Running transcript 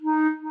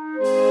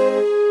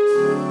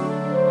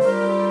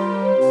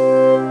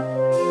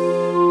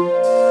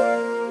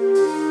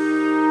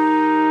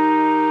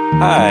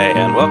Hi,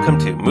 and welcome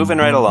to Moving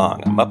Right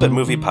Along, a Muppet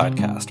movie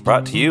podcast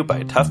brought to you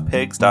by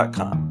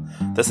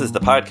toughpigs.com. This is the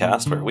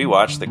podcast where we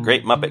watch The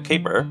Great Muppet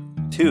Caper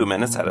 2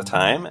 minutes at a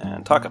time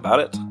and talk about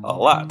it a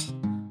lot.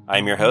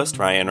 I'm your host,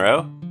 Ryan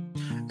Rowe.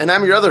 And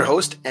I'm your other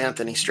host,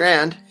 Anthony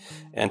Strand.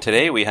 And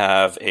today we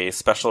have a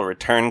special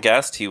return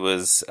guest. He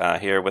was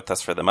here with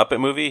us for the Muppet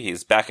movie.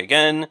 He's back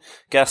again.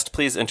 Guest,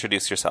 please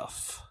introduce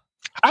yourself.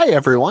 Hi,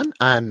 everyone.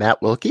 I'm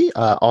Matt Wilkie,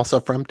 also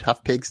from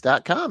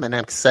toughpigs.com, and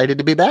I'm excited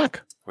to be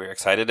back. We're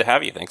excited to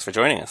have you. Thanks for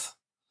joining us.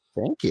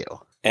 Thank you.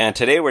 And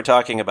today we're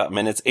talking about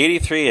minutes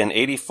 83 and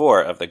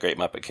 84 of The Great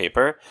Muppet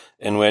Caper,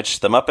 in which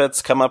the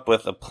Muppets come up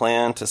with a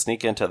plan to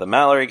sneak into the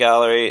Mallory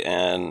Gallery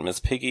and Miss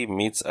Piggy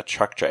meets a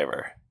truck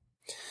driver.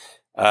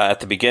 At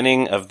the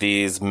beginning of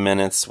these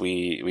minutes,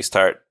 we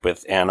start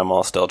with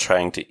Animal still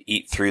trying to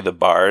eat through the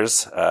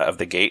bars of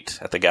the gate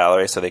at the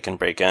gallery so they can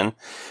break in.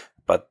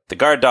 But the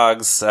guard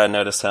dogs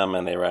notice him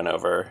and they run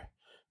over,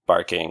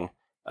 barking.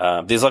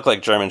 These look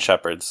like German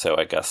shepherds, so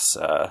I guess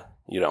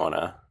you don't want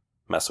to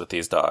mess with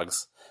these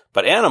dogs.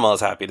 But Animal is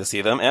happy to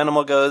see them.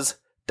 Animal goes,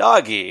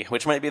 doggy,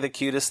 which might be the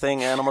cutest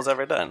thing Animal's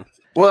ever done.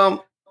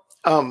 Well,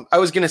 I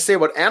was going to say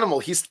about Animal,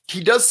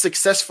 he does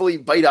successfully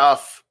bite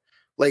off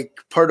like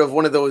part of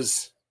one of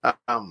those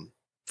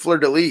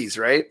fleur-de-lis,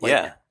 right? Like,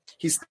 yeah.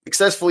 He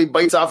successfully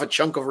bites off a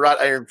chunk of wrought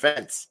iron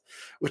fence,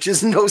 which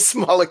is no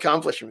small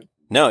accomplishment.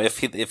 No, if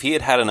he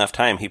had had enough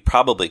time, he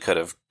probably could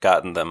have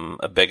gotten them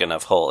a big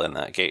enough hole in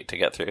that gate to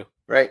get through.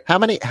 Right. How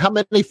many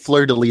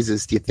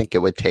fleur-de-lises do you think it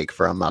would take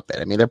for a Muppet?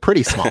 I mean, they're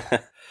pretty small.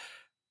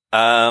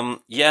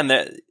 Yeah,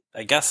 and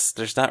I guess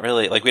there's not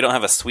really, like, we don't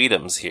have a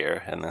Sweetums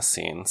here in this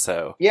scene,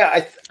 so.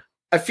 Yeah,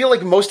 I feel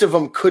like most of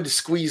them could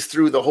squeeze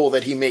through the hole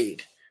that he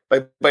made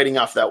by biting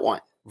off that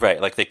one.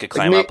 Right, like they could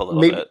climb up a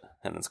little bit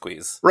and then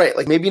squeeze. Right,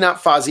 like maybe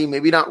not Fozzie,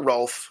 maybe not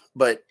Rolf,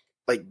 but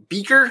like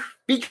Beaker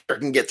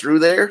can get through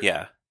there.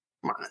 Yeah.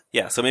 Come on.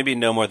 Yeah, so maybe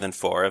no more than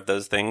 4 of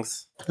those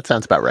things. That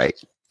sounds about right.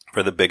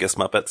 For the biggest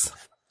Muppets.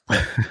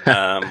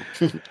 Now,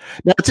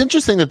 it's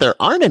interesting that there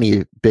aren't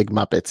any big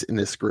Muppets in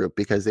this group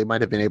because they might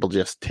have been able to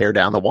just tear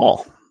down the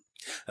wall.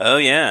 Oh,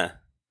 yeah.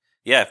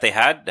 Yeah, if they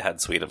had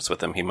Sweetums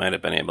with him, he might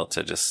have been able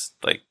to just,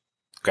 like,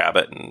 grab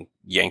it and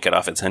yank it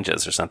off its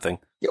hinges or something.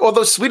 Yeah,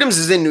 although Sweetums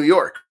is in New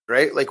York,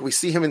 right? Like, we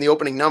see him in the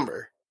opening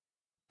number,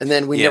 and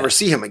then we never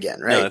see him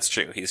again, right? No, that's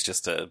true. He's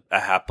just a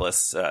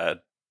hapless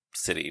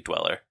city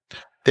dweller.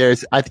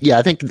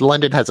 I think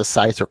London has a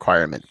size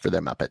requirement for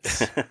their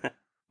Muppets.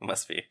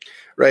 Must be.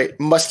 Right.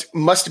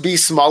 Must be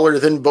smaller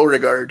than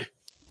Beauregard.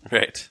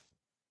 Right.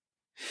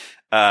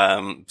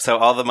 So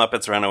all the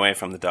Muppets run away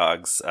from the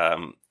dogs.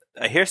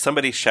 I hear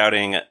somebody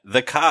shouting,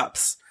 "The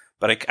cops!"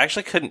 But I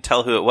actually couldn't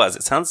tell who it was.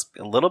 It sounds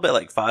a little bit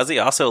like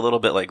Fozzie, also a little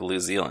bit like New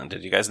Zealand.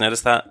 Did you guys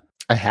notice that?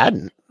 I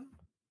hadn't.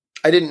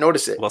 I didn't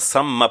notice it. Well,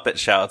 some Muppet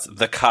shouts,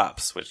 "The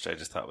cops," which I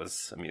just thought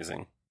was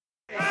amusing.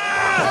 The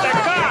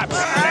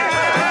cops!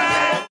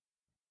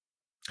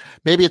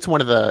 Maybe it's one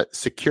of the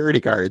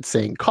security guards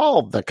saying,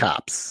 "Call the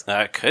cops."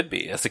 It could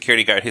be. A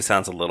security guard who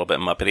sounds a little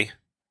bit Muppety.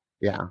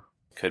 Yeah.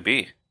 Could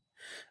be.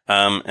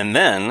 And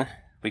then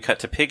we cut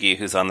to Piggy,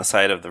 who's on the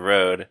side of the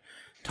road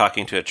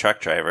talking to a truck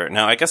driver.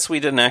 Now, I guess we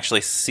didn't actually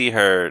see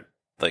her,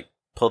 like,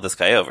 pull this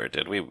guy over,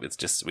 did we? We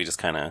just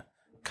kind of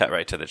cut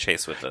right to the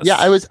chase with this. Yeah,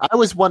 I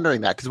was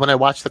wondering that because when I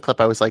watched the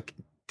clip, I was like,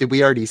 did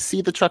we already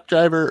see the truck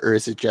driver, or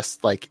is it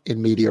just like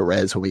in media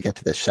res when we get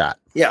to this shot?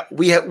 Yeah,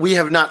 we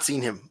have not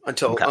seen him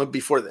until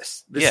before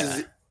this. This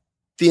is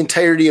the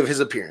entirety of his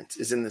appearance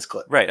is in this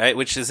clip. Right,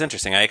 which is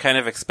interesting. I kind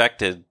of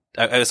expected,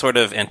 I was sort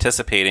of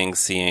anticipating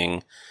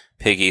seeing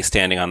Piggy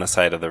standing on the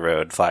side of the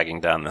road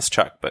flagging down this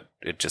truck, but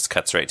it just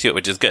cuts right to it,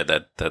 which is good.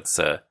 That's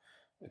a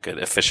good,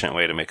 efficient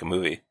way to make a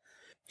movie.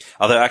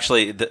 Although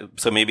actually,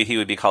 so maybe he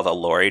would be called a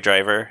lorry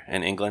driver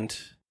in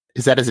England.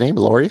 Is that his name,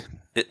 Lorry?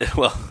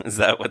 Well, is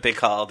that what they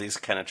call these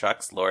kind of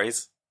trucks?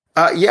 Lorries?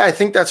 Yeah, I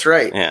think that's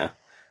right. Yeah.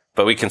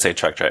 But we can say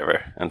truck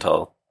driver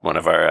until one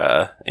of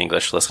our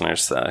English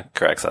listeners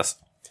corrects us.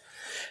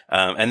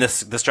 And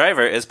this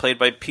driver is played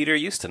by Peter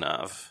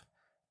Ustinov.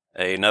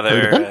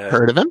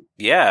 Heard of him?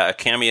 Yeah, a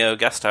cameo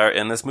guest star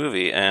in this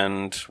movie.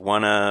 And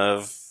one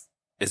of,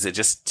 is it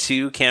just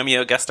 2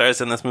 cameo guest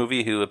stars in this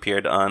movie who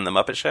appeared on The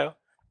Muppet Show?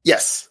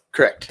 Yes,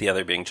 correct. The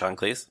other being John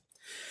Cleese.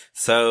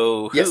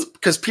 So yes,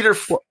 because Peter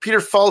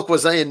Falk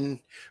was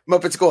in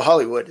Muppets Go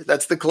Hollywood.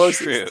 That's the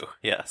closest. True.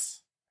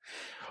 Yes.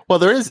 Well,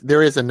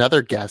 there is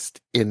another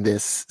guest in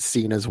this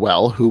scene as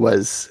well who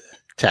was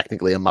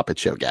technically a Muppet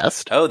Show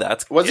guest. Oh,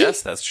 he?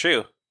 That's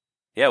true.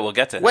 Yeah, we'll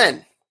get to him.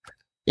 When?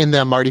 In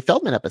the Marty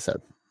Feldman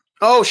episode.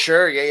 Oh,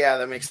 sure. Yeah,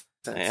 that makes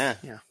sense.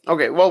 Yeah.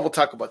 Okay, well, we'll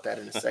talk about that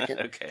in a second.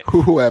 Okay.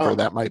 Whoever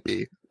that might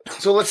be.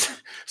 So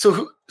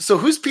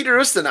who's Peter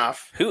Ustinov?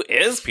 Who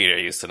is Peter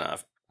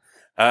Ustinov?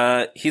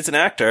 He's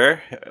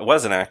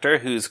was an actor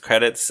whose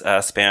credits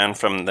span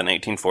from the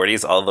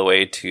 1940s all the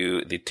way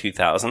to the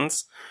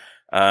 2000s.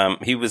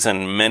 He was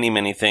in many,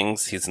 many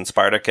things. He's in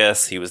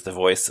Spartacus. He was the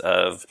voice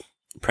of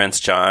Prince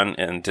John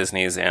in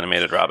Disney's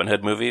animated Robin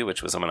Hood movie,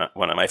 which was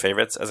one of my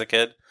favorites as a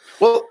kid.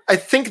 Well, I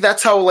think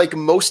that's how like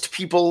most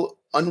people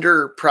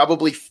under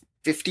probably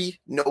 50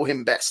 know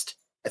him best,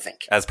 I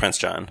think. As Prince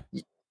John.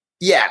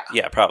 Yeah.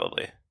 Yeah,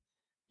 probably.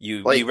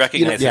 You Like,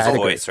 recognize Yeah, his I'd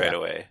agree voice with right that.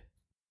 away.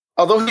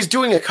 Although he's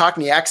doing a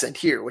Cockney accent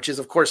here, which is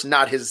of course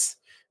not his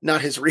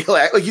real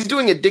act. Like he's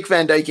doing a Dick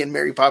Van Dyke and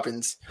Mary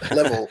Poppins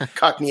level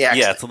Cockney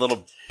accent. Yeah, it's a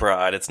little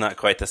broad. It's not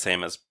quite the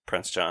same as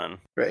Prince John.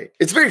 Right.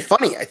 It's very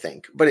funny, I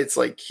think, but it's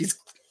like he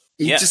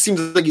Yeah. just seems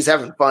like he's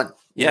having fun.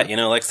 Yeah,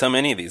 like so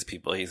many of these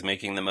people, he's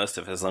making the most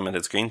of his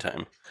limited screen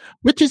time.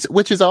 Which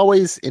is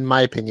always, in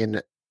my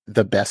opinion,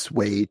 the best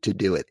way to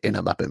do it in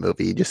a Muppet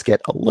movie. You just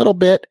get a little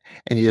bit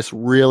and you just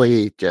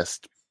really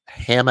just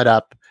ham it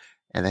up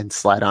and then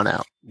slide on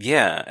out.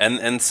 Yeah,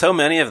 and so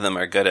many of them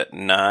are good at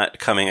not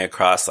coming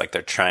across like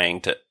they're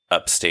trying to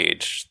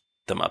upstage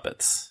the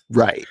Muppets.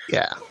 Right.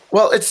 Yeah.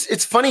 Well,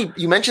 it's funny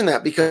you mentioned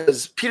that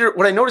because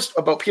what I noticed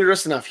about Peter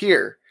Ustinov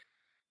here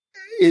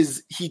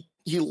is he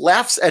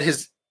laughs at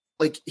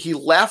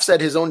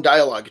his own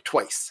dialogue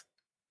twice.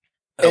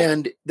 Oh.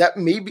 And that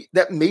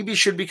maybe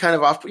should be kind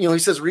of off. He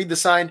says, read the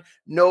sign,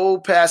 no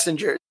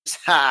passengers.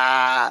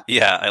 Ha.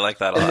 Yeah, I like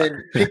that a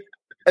lot.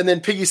 And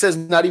then Piggy says,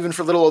 not even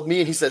for little old me.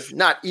 And he says,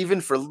 not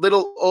even for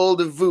little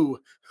old Vu.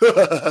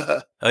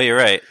 Oh, you're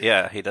right.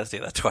 Yeah, he does do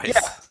that twice.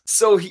 Yeah.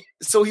 So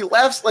he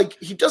laughs, like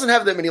he doesn't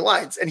have that many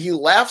lines, and he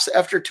laughs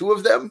after two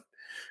of them,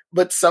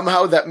 but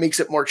somehow that makes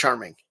it more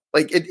charming.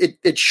 Like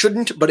it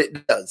shouldn't, but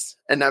it does.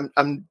 And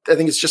I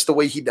think it's just the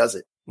way he does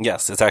it.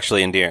 Yes, it's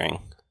actually endearing.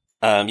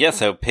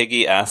 So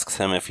Piggy asks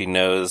him if he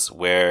knows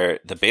where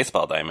the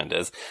baseball diamond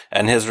is,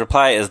 and his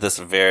reply is this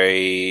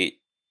very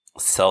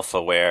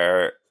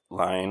self-aware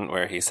line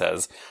where he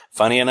says,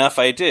 "Funny enough,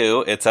 I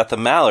do. It's at the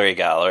Mallory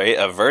Gallery,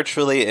 a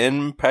virtually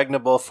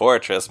impregnable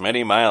fortress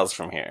many miles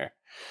from here."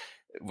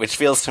 Which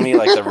feels to me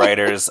like the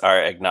writers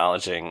are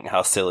acknowledging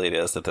how silly it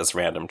is that this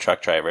random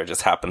truck driver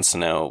just happens to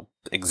know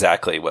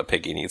exactly what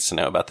Piggy needs to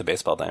know about the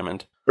baseball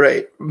diamond.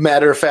 Right.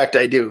 Matter of fact,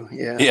 I do.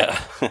 Yeah.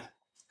 Yeah.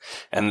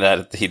 And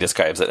that he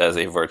describes it as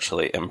a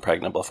virtually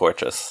impregnable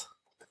fortress.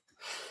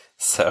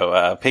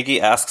 So Piggy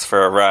asks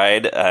for a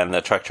ride, and the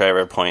truck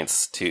driver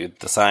points to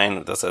the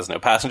sign that says no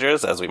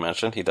passengers. As we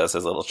mentioned, he does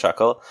his little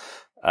chuckle.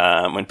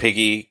 When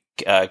Piggy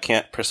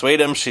can't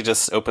persuade him, she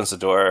just opens the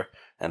door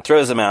and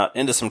throws him out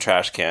into some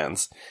trash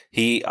cans.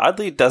 He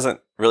oddly doesn't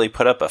really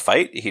put up a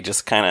fight. She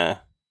just kind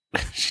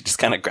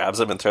of grabs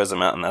him and throws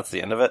him out, and that's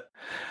the end of it.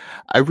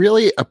 I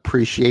really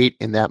appreciate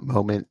in that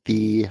moment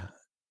the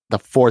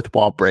fourth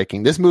wall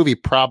breaking. This movie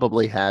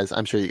probably has,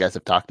 I'm sure you guys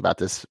have talked about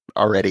this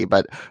already,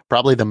 but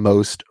probably the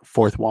most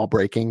fourth wall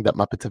breaking that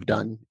Muppets have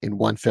done in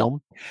one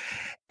film.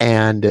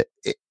 And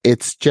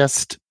it's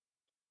just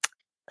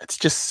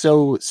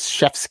so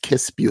chef's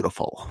kiss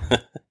beautiful.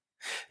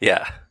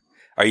 Yeah.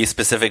 Are you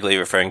specifically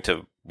referring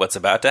to what's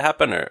about to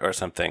happen or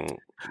something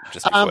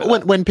just before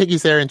that? When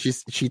Piggy's there and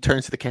she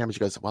turns to the camera, she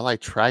goes, "Well, I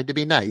tried to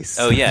be nice."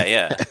 Oh,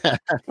 yeah.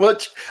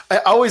 Which I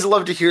always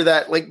love to hear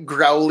that like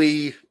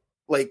growly,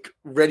 like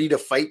ready to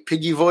fight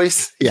Piggy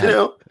voice.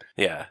 Yeah.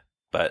 Yeah.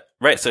 But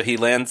right, so he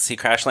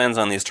crash lands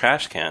on these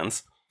trash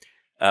cans.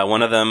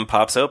 One of them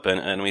pops open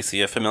and we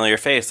see a familiar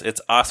face.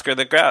 It's Oscar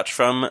the Grouch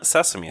from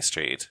Sesame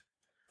Street.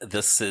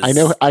 This is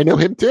I know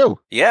him too.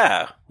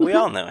 Yeah, we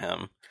all know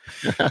him.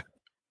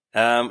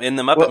 In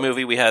the Muppet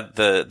movie, we had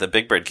the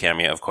Big Bird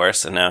cameo, of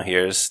course, and now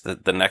here's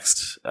the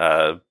next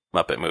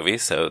Muppet movie.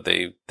 So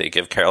they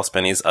give Carol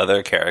Spinney's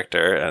other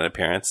character an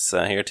appearance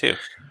here too.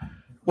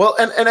 Well,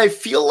 and I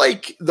feel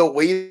like the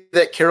way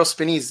that Carol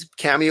Spinney's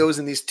cameos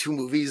in these two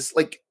movies,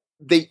 like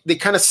they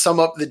kind of sum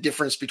up the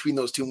difference between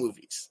those two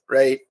movies,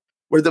 right?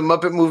 Where the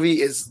Muppet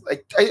movie is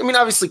like, I mean,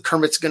 obviously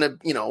Kermit's gonna,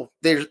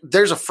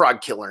 there's a frog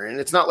killer, and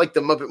it's not like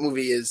the Muppet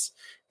movie is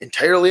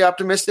entirely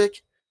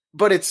optimistic,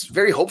 but it's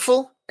very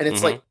hopeful. And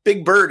it's like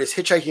Big Bird is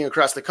hitchhiking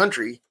across the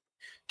country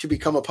to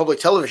become a public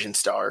television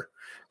star.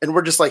 And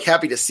we're just like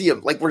happy to see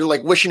him. Like we're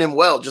like wishing him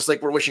well, just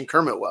like we're wishing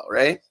Kermit well,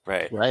 right?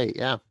 Right,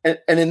 yeah. And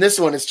in this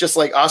one, it's just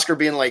like Oscar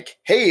being like,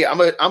 "Hey,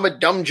 I'm a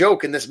dumb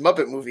joke in this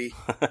Muppet movie.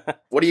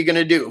 What are you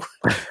gonna do?"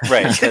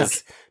 Right,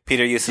 because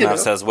Peter Ustinov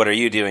says, "What are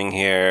you doing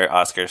here?"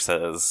 Oscar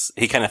says,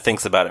 he kind of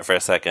thinks about it for a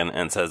second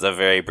and says, "A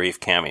very brief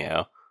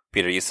cameo."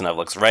 Peter Ustinov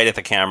looks right at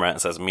the camera and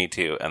says, "Me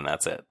too," and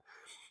that's it.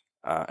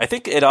 I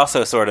think it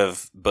also sort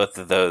of, both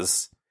of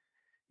those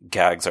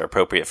gags are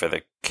appropriate for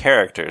the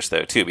characters,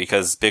 though, too,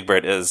 because Big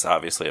Bird is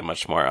obviously a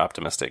much more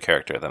optimistic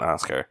character than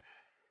Oscar.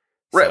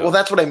 Right. So, well,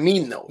 that's what I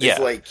mean, though. Yeah.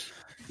 It's like,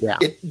 Yeah.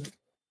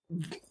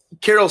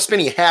 Carol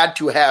Spinney had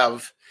to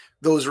have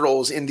those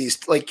roles in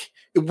these. Like,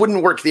 it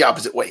wouldn't work the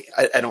opposite way.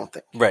 I don't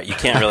think. Right. You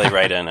can't really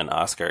write in an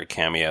Oscar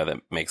cameo that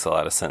makes a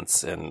lot of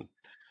sense in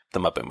the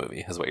Muppet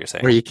movie, is what you're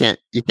saying. Where you can't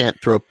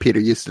throw Peter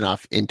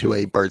Ustinov into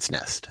a bird's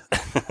nest.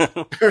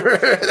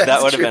 That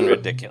would have been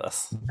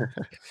ridiculous.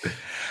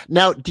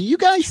 Now, do you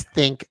guys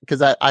think,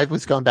 because I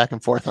was going back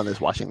and forth on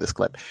this watching this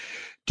clip,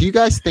 do you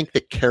guys think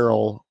that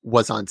Carol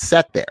was on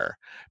set there?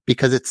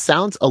 Because it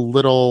sounds a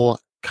little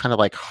kind of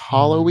like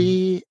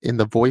hollowy in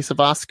the voice of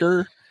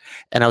Oscar.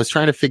 And I was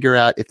trying to figure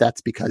out if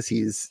that's because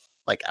he's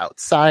like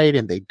outside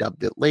and they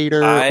dubbed it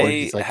later, or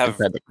he's like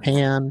inside the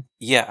can.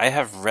 Yeah, I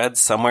have read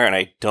somewhere, and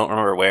I don't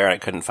remember where, and I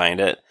couldn't find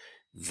it,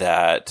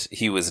 that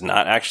he was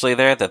not actually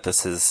there, that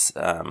this is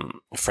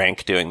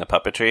Frank doing the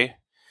puppetry.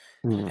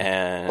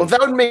 And well,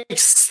 that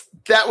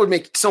would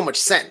make so much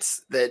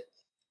sense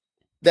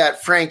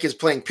that Frank is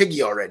playing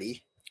Piggy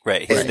already.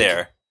 Right, he's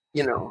there.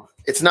 You know,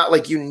 it's not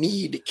like you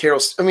need Carol.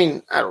 I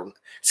mean, I don't.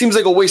 Seems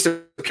like a waste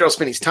of Carol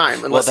Spinney's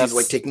time unless he's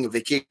like taking a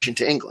vacation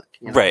to England.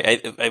 You know? Right.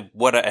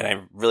 And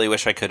I really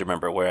wish I could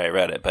remember where I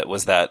read it, but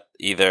was that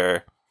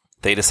either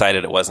they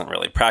decided it wasn't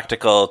really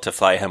practical to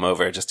fly him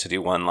over just to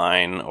do one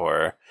line,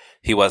 or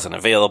he wasn't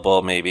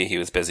available? Maybe he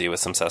was busy with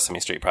some Sesame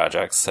Street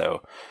projects.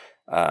 So,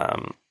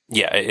 I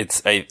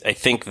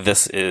think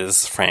this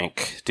is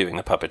Frank doing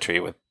the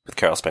puppetry with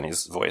Carol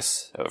Spinney's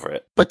voice over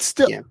it. But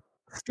still,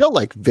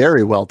 like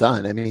very well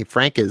done. I mean,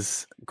 Frank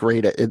is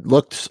great. It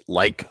looked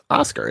like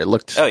Oscar. It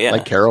looked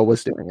like Carol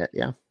was doing it.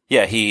 Yeah.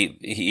 Yeah. He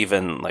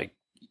even like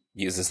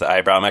uses the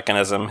eyebrow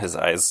mechanism. His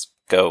eyes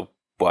go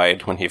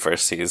wide when he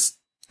first sees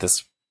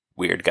this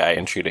weird guy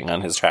intruding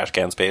on his trash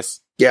can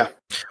space. Yeah.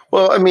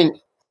 Well, I mean,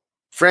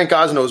 Frank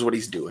Oz knows what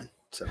he's doing.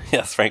 So.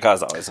 Yes, Frank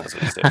Oz always knows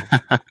what he's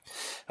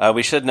doing.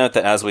 We should note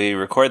that as we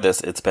record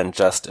this, it's been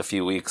just a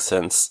few weeks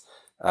since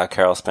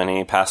Carol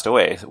Spinney passed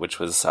away, which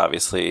was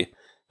obviously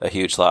a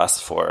huge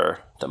loss for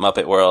the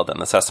Muppet world and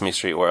the Sesame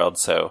Street world.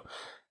 So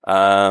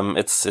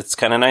it's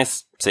kind of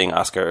nice seeing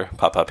Oscar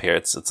pop up here.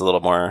 It's a little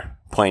more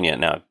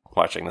poignant now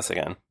watching this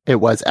again. It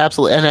was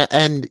absolutely,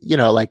 and you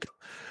know, like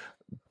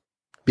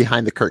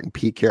behind the curtain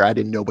peek here, I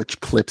didn't know which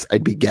clips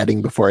I'd be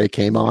getting before I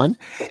came on,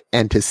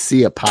 and to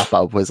see a pop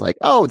up was like,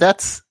 oh,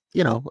 that's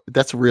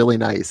really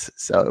nice.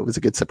 So it was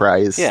a good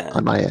surprise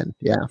on my end.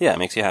 Yeah, it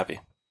makes you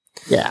happy.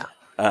 Yeah.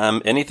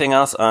 Anything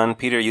else on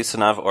Peter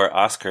Ustinov or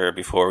Oscar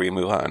before we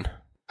move on?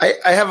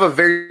 I have a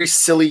very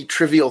silly,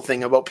 trivial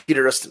thing about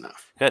Peter Ustinov.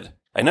 Good.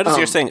 I noticed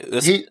you're saying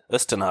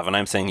Ustinov, and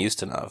I'm saying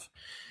Ustinov.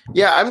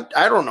 Yeah,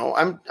 I don't know.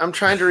 I'm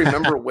trying to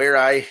remember where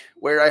I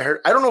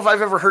heard. I don't know if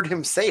I've ever heard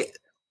him say it.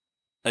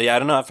 Yeah, I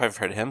don't know if I've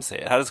heard him say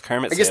it. How does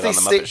Kermit say it on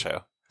the Muppet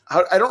Show?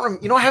 I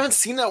don't. I haven't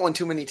seen that one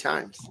too many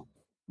times.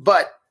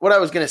 But what I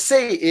was going to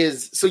say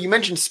is, so you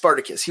mentioned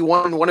Spartacus. He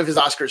won one of his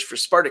Oscars for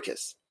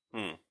Spartacus.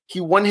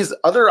 He won his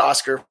other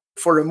Oscar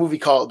for a movie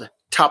called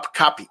Top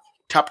Copy.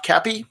 Top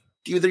Cappy?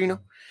 Do you know?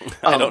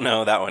 I don't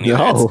know that one either.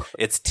 No.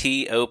 It's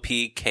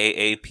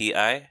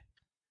TOPKAPI.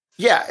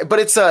 Yeah, but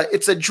it's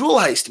a jewel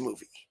heist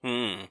movie.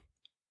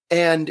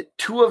 And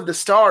two of the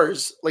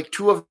stars, like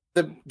two of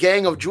the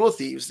gang of jewel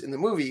thieves in the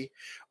movie,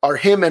 are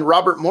him and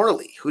Robert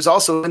Morley, who's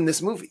also in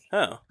this movie.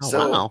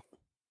 So wow.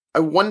 I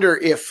wonder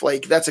if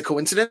like that's a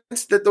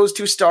coincidence that those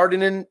two starred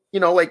in an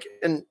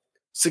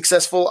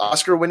successful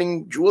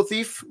Oscar-winning jewel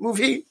thief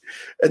movie,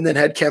 and then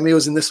had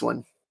cameos in this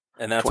one.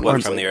 And that's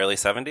what, from the early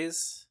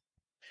 70s?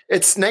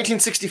 It's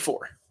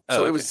 1964.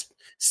 So it was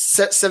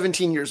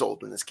 17 years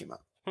old when this came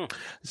out.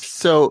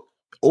 So,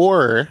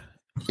 or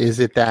is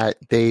it that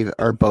they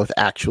are both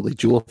actually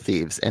jewel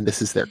thieves and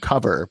this is their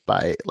cover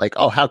by like,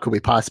 oh, how could we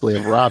possibly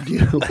have robbed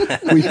you?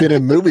 We've been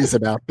in movies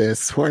about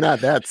this. We're not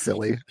that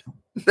silly.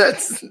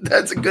 That's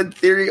a good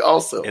theory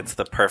also. It's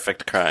the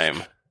perfect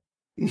crime.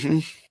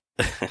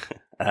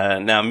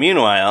 Now,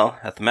 meanwhile,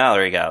 at the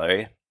Mallory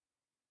Gallery,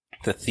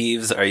 the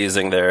thieves are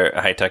using their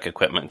high-tech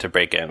equipment to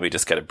break in. We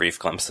just get a brief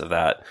glimpse of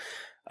that.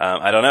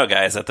 I don't know,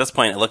 guys. At this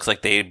point, it looks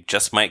like they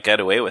just might get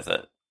away with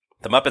it.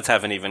 The Muppets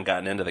haven't even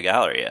gotten into the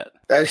gallery yet.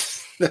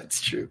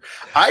 That's true.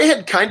 I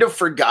had kind of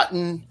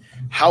forgotten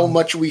how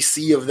much we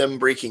see of them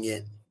breaking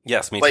in.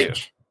 Yes, me too.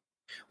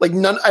 Like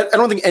none. I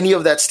don't think any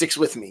of that sticks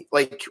with me.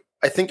 Like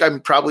I think I'm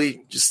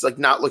probably just like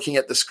not looking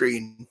at the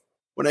screen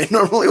when I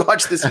normally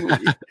watch this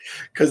movie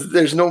because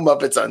there's no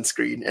Muppets on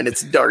screen and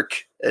it's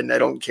dark and I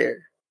don't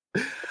care.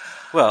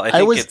 Well, I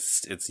think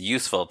it's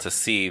useful to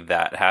see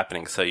that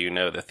happening so you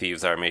know the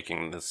thieves are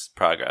making this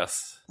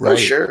progress. Right. Oh,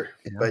 sure.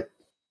 Yeah. But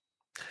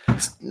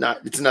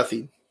it's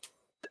nothing.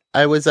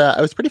 I was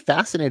pretty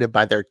fascinated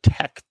by their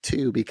tech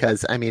too,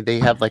 because I mean they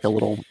have like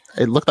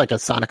it looked like a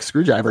sonic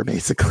screwdriver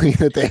basically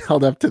that they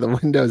held up to the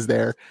windows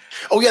there.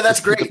 Oh yeah, that's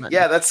great.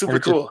 Yeah, that's super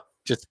cool.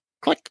 Just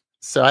click.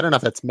 So I don't know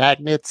if that's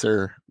magnets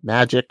or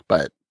magic,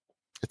 but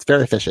it's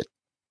very efficient.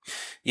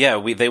 Yeah,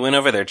 they went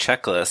over their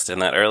checklist in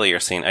that earlier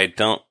scene. I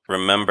don't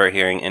remember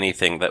hearing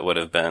anything that would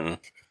have been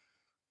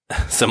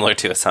similar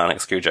to a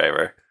sonic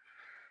screwdriver.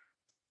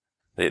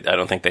 I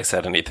don't think they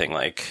said anything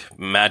like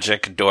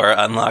magic door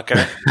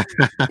unlocker.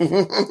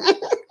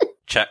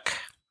 Check.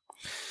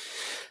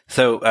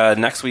 So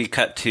next we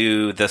cut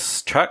to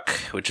this truck,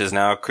 which is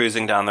now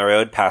cruising down the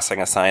road,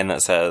 passing a sign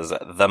that says,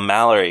 "The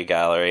Mallory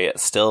Gallery,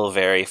 still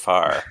very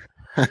far."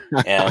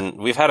 And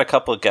we've had a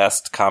couple of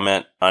guests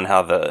comment on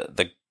how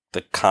the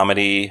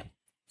comedy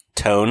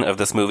tone of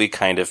this movie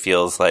kind of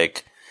feels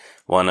like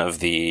one of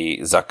the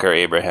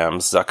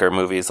Zucker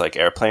movies like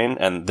Airplane,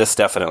 and this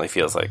definitely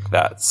feels like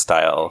that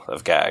style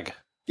of gag.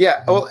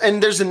 Yeah, well,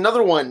 and there's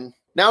another one.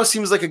 Now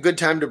seems like a good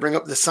time to bring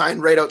up the sign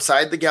right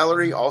outside the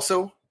gallery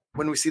also,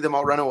 when we see them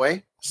all run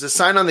away. There's a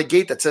sign on the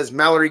gate that says,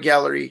 "Mallory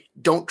Gallery,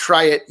 don't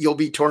try it, you'll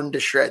be torn to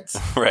shreds."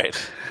 Right.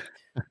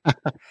 A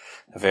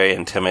very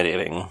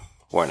intimidating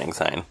warning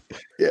sign.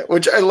 Yeah,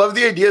 which I love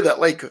the idea that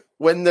like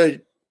when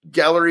the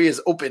gallery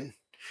is open,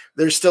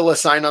 there's still a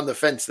sign on the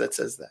fence that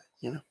says that,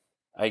 you know?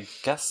 I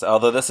guess,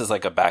 although this is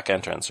like a back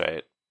entrance,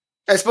 right?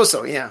 I suppose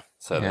so, yeah.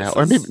 So Yeah,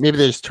 or maybe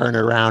they just turn it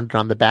around and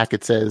on the back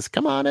it says,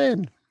 "Come on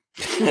in."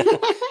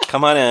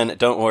 Come on in.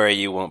 Don't worry,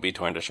 you won't be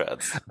torn to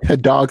shreds. The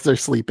dogs are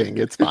sleeping.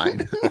 It's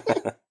fine.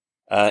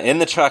 In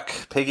the truck,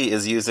 Piggy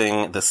is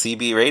using the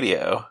CB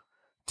radio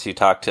to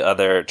talk to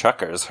other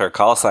truckers. Her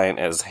call sign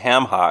is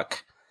Ham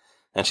Hock,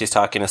 and she's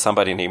talking to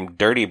somebody named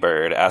Dirty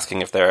Bird,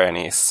 asking if there are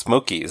any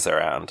Smokies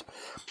around.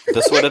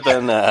 This would have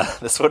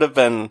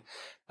been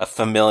a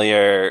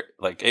familiar,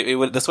 like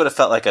this would have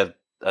felt like a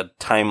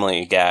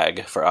timely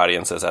gag for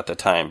audiences at the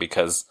time,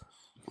 because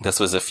this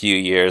was a few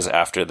years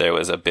after there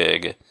was a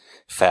big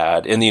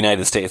fad in the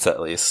United States, at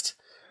least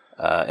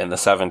in the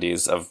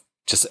 70s, of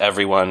just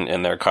everyone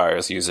in their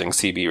cars using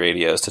CB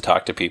radios to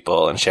talk to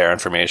people and share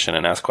information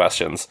and ask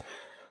questions.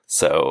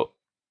 So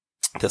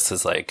this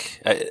is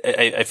like,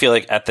 I feel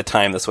like at the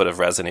time this would have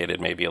resonated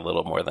maybe a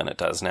little more than it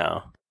does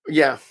now.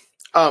 Yeah.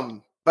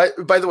 By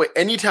the way,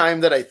 anytime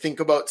that I think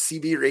about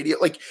CB radio,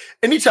 like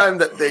anytime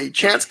that the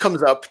chance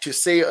comes up to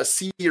say a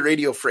CB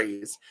radio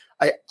phrase,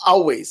 I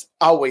always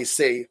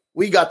say,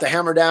 "We got the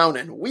hammer down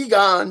and we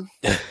gone."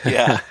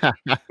 Yeah.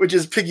 Which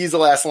is Piggy's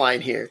last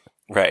line here.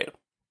 Right.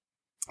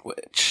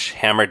 Which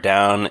hammered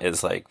down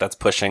is like, that's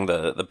pushing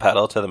the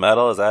pedal to the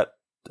metal. Is that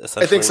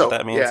essentially I think so. What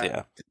that means?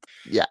 Yeah.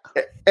 Yeah.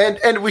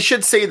 And we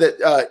should say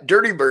that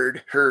Dirty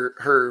Bird,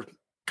 her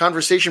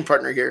conversation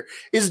partner here,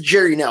 is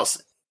Jerry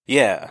Nelson.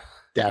 Yeah.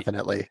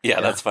 Definitely. Yeah,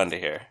 that's fun to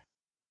hear.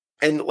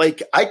 And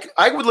like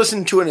I would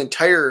listen to an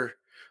entire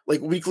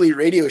like weekly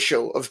radio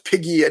show of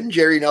Piggy and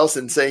Jerry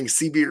Nelson saying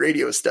CB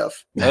radio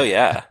stuff. Oh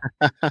yeah.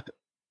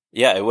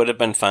 Yeah, it would have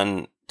been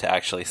fun to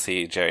actually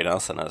see Jerry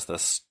Nelson as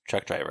this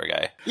truck driver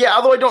guy. Yeah,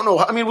 although I don't know.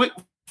 I mean,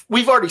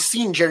 we've already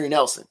seen Jerry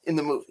Nelson in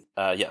the movie.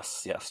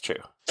 Yes,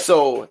 true.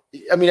 So,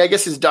 I mean, I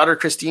guess his daughter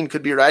Christine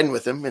could be riding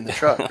with him in the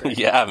truck. Right?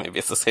 Yeah, maybe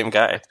it's the same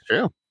guy.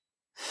 True.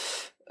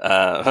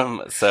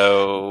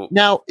 So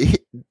now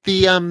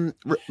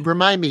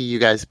remind me, you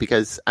guys,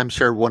 because I'm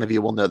sure one of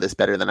you will know this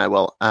better than I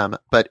will.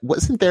 But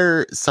wasn't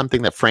there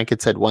something that Frank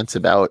had said once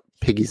about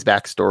Piggy's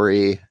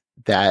backstory,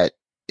 that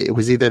it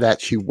was either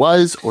that she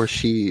was, or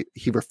he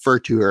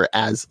referred to her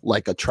as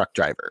like a truck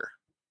driver?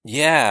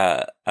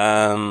 Yeah.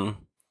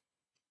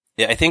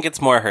 Yeah, I think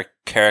it's more her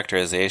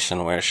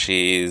characterization, where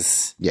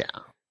she's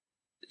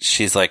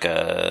like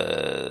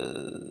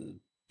a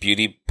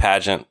beauty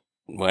pageant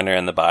winner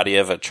in the body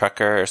of a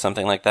trucker or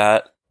something like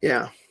that.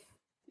 Yeah.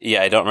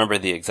 Yeah, I don't remember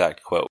the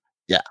exact quote.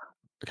 Yeah.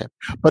 Okay.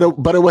 But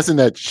it wasn't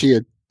that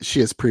she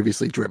has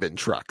previously driven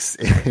trucks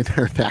in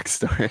her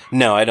backstory.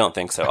 No, I don't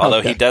think so. Although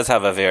Okay. he does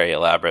have a very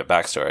elaborate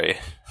backstory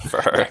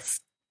for her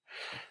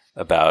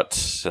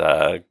about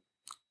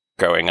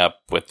growing up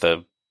with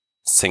a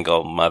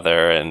single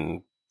mother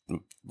and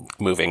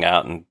moving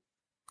out and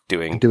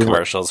doing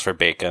commercials for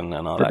bacon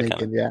and all that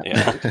kind of.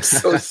 Yeah.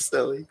 So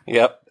silly.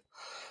 Yep.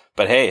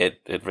 But hey,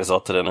 it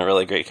resulted in a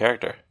really great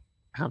character.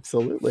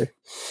 Absolutely.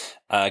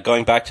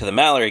 Going back to the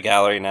Mallory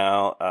Gallery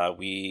now,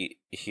 we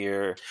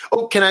hear.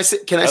 Oh, can I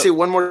say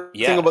one more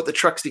yeah. thing about the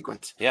truck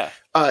sequence? Yeah.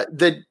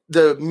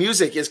 The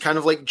music is kind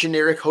of like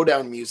generic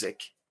hoedown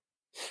music.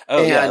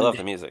 Oh, yeah, I love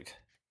the music.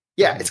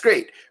 Yeah, it's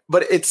great.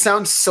 But it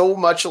sounds so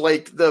much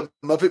like the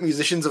Muppet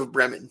Musicians of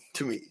Bremen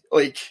to me.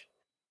 Like,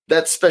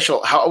 that's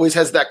special. How it always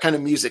has that kind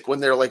of music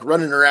when they're like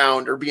running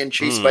around or being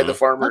chased by the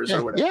farmers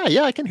or whatever.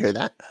 Yeah, I can hear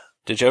that.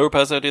 Did Joe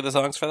Raposo do the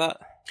songs for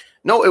that?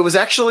 No, it was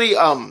actually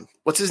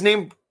what's his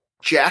name?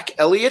 Jack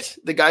Elliott,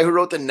 the guy who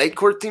wrote the Night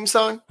Court theme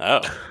song.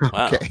 Oh,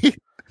 wow. Okay.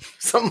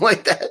 Something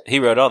like that. He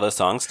wrote all those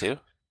songs too?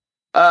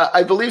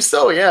 I believe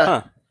so, yeah.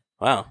 Huh.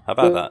 Wow, how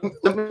about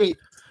that?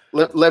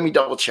 Let me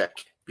double check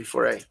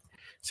before I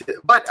say that.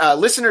 But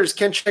listeners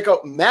can check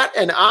out Matt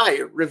and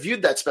I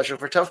reviewed that special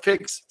for Tough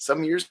Pigs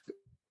some years ago.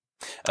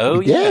 Oh,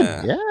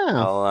 yeah. Yeah.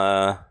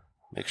 I'll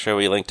make sure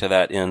we link to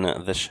that in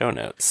the show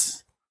notes.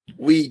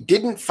 We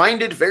didn't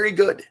find it very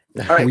good.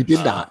 All right. We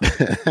did not.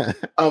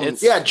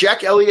 Yeah,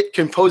 Jack Elliott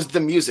composed the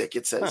music,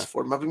 it says,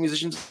 for Muppet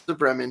Musicians of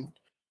Bremen.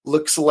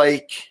 Looks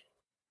like,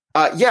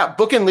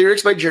 book and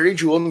lyrics by Jerry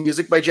Jewell and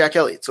music by Jack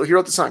Elliott. So he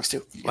wrote the songs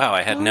too. Wow,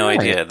 I had no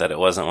idea that it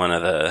wasn't one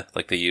of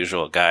the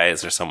usual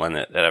guys or someone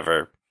that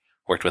ever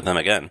worked with them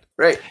again.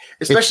 Right.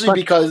 Especially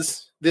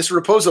because this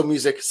Raposo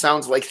music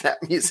sounds like that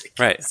music.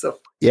 Right. So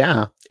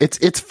yeah,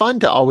 it's fun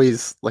to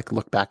always like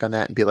look back on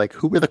that and be like,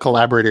 who were the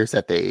collaborators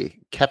that they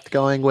kept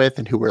going with,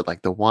 and who were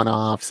like the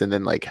one-offs, and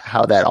then like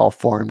how that all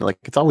formed. Like,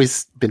 it's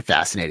always been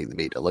fascinating to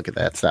me to look at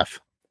that stuff.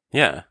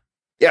 Yeah.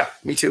 Yeah,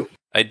 me too.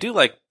 I do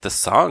like the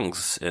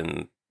songs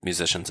in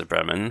Musicians of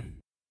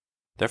Bremen.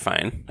 They're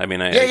fine. I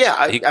mean,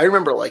 I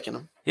remember liking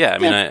them. Yeah, I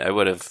mean, it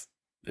would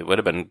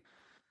have been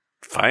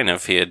fine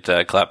if he had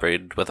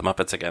collaborated with the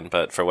Muppets again,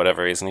 but for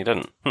whatever reason he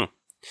didn't.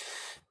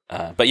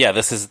 But yeah,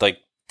 this is like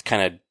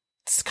kind of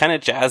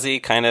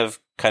jazzy, kind of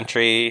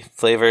country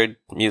flavored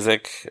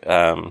music.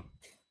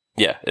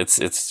 Yeah,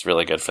 it's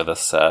really good for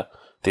this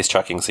these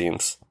trucking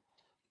scenes.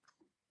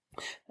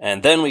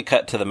 And then we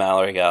cut to the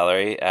Mallory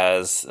Gallery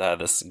as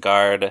this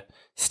guard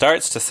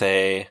starts to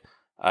say,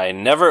 "I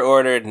never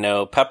ordered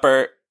no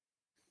pepper,"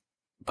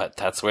 but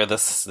that's where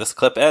this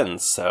clip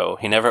ends. So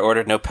he never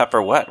ordered no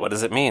pepper what? What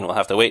does it mean? We'll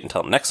have to wait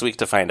until next week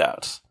to find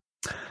out.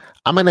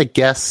 I'm going to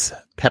guess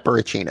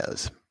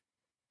pepperoncinos.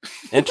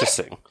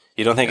 Interesting.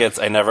 You don't think it's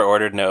 "I never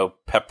ordered no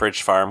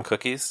Pepperidge Farm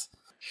cookies"?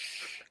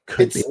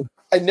 Could be.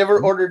 I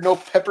never ordered no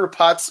Pepper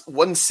Potts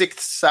 1/6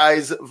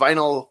 size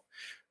vinyl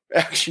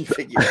action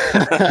figure.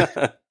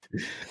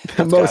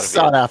 The most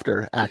sought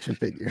after action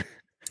figure.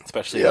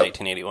 Especially in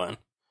 1981.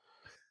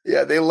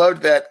 Yeah, they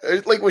loved that.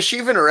 Like, was she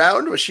even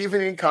around? Was she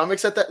even in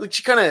comics at that? Like,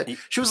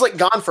 she was like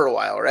gone for a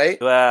while, right?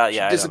 Well,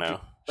 yeah, I don't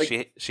know.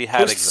 Like, she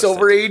had post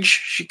Silver Age.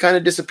 She kind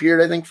of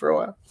disappeared, I think, for a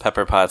while.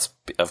 Pepper Potts,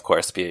 of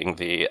course, being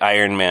the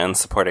Iron Man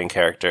supporting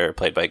character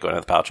played by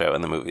Gwyneth Paltrow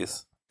in the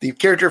movies. The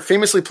character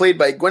famously played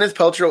by Gwyneth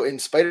Paltrow in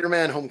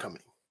Spider-Man: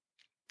 Homecoming.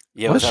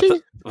 Yeah, was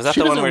that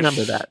the one where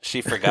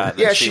she forgot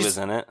that she was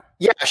in it?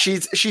 Yeah,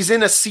 she's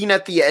in a scene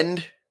at the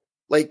end.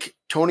 Like,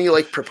 Tony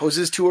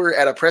proposes to her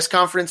at a press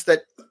conference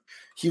that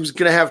he was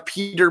going to have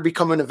Peter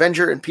become an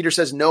Avenger, and Peter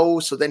says no,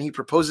 so then he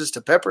proposes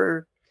to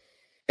Pepper.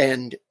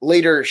 And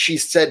later she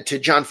said to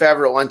Jon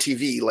Favreau on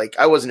TV, like,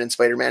 "I wasn't in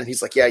Spider-Man." And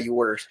he's like, "Yeah, you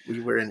were. We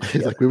were in it."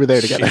 He's like, "We were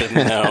there together." She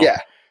didn't know. Yeah.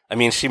 I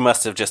mean, she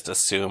must have just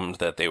assumed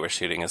that they were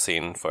shooting a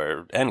scene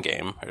for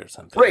Endgame or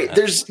something. Right.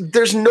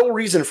 There's no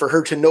reason for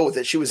her to know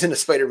that she was in a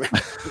Spider-Man.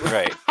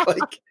 Right.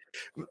 Like,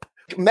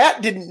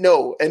 Matt didn't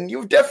know, and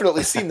you've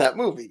definitely seen that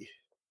movie.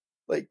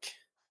 Like,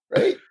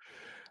 right?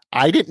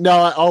 I didn't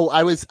know. Oh,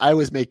 I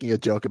was making a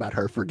joke about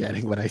her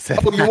forgetting when I said.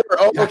 Oh, you were?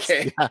 Oh, yes,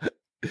 okay. Yeah.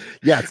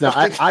 Yes. No,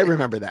 I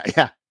remember that.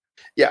 Yeah.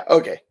 Yeah.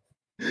 Okay.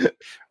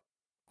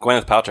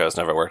 Gwyneth Paltrow has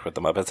never worked with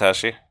the Muppets, has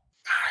she?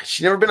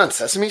 She never been on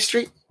Sesame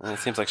Street? It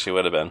seems like she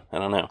would have been. I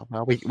don't know.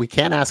 Well, we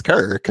can't ask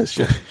her because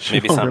she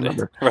maybe won't someday.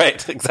 remember.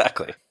 Right.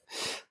 Exactly.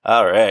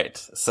 All right.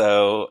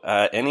 So,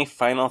 any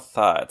final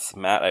thoughts,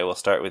 Matt? I will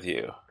start with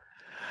you.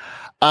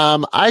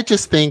 I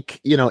just think,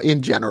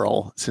 in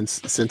general,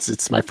 since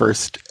it's my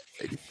first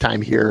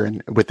time here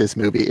and with this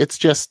movie, it's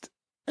just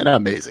an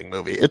amazing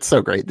movie. It's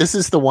so great. This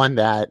is the one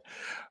that,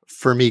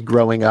 for me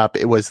growing up,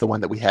 it was the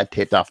one that we had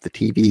taped off the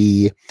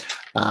TV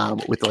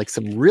with like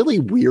some really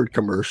weird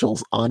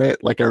commercials on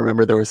it. Like, I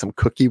remember there were some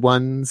cookie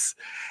ones,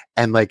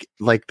 and like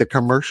the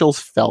commercials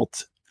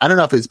felt, I don't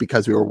know if it was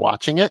because we were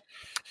watching it,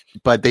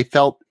 but they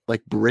felt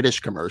like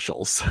British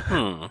commercials.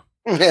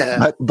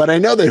 Yeah. But I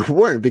know they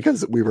weren't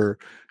because we were,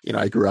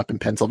 I grew up in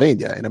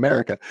Pennsylvania in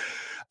America.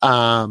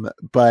 So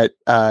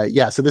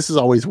this is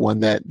always one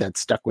that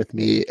stuck with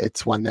me.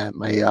 It's one that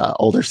my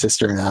older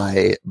sister and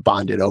I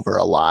bonded over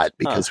a lot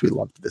because we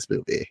loved this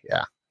movie.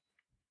 Yeah.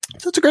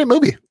 So it's a great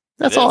movie.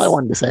 That's all I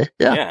wanted to say.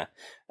 Yeah. Yeah.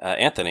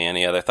 Anthony,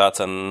 any other thoughts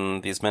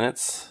on these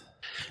minutes?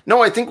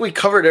 No, I think we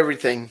covered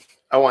everything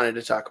I wanted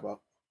to talk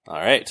about. All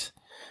right.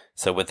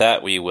 So with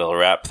that, we will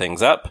wrap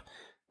things up.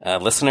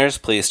 Listeners,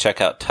 please check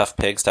out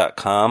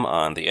toughpigs.com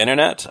on the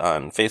internet,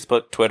 on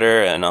Facebook,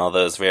 Twitter, and all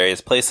those various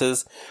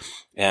places.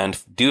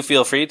 And do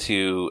feel free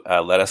to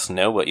let us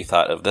know what you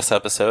thought of this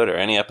episode or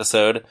any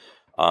episode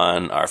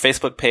on our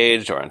Facebook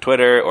page or on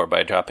Twitter, or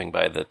by dropping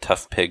by the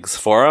Tough Pigs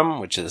forum,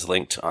 which is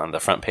linked on the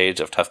front page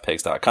of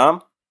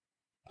toughpigs.com.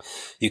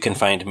 You can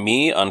find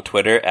me on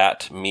Twitter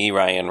at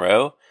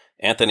 @MeRyanRowe.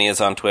 Anthony is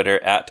on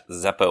Twitter at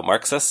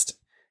ZeppoMarxist.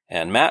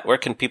 And Matt, where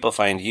can people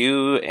find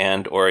you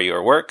and or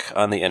your work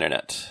on the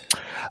internet?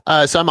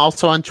 So I'm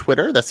also on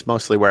Twitter. That's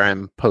mostly where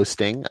I'm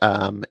posting.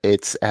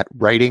 It's at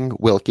Writing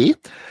Wilkie.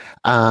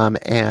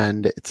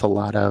 And it's a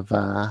lot of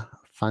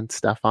fun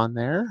stuff on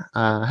there.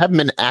 I haven't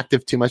been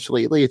active too much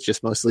lately. It's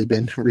just mostly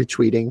been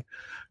retweeting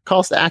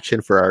calls to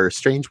action for our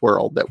strange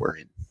world that we're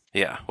in.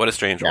 Yeah, what a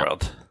strange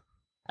world.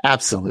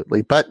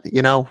 Absolutely. But,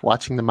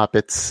 watching the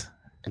Muppets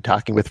and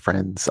talking with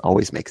friends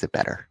always makes it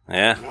better.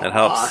 Yeah, it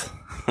helps.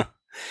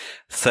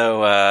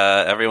 So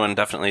everyone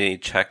definitely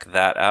check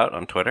that out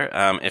on Twitter.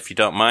 If you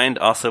don't mind,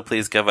 also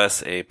please give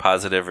us a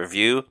positive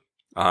review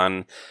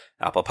on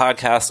Apple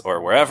Podcasts or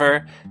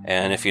wherever.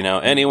 And if you know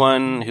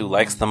anyone who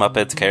likes the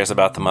Muppets, cares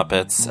about the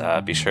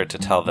Muppets, be sure to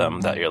tell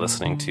them that you're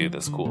listening to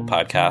this cool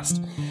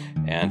podcast.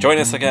 And join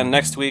us again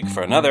next week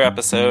for another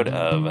episode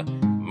of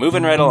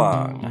Moving Right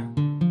Along.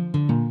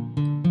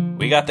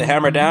 We got the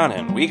hammer down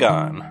and we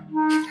gone.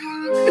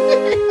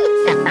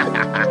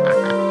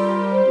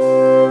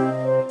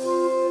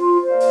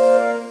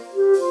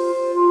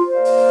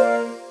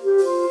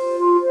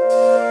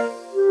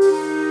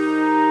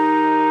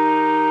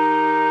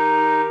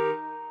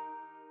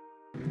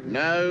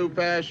 No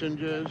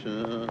passengers.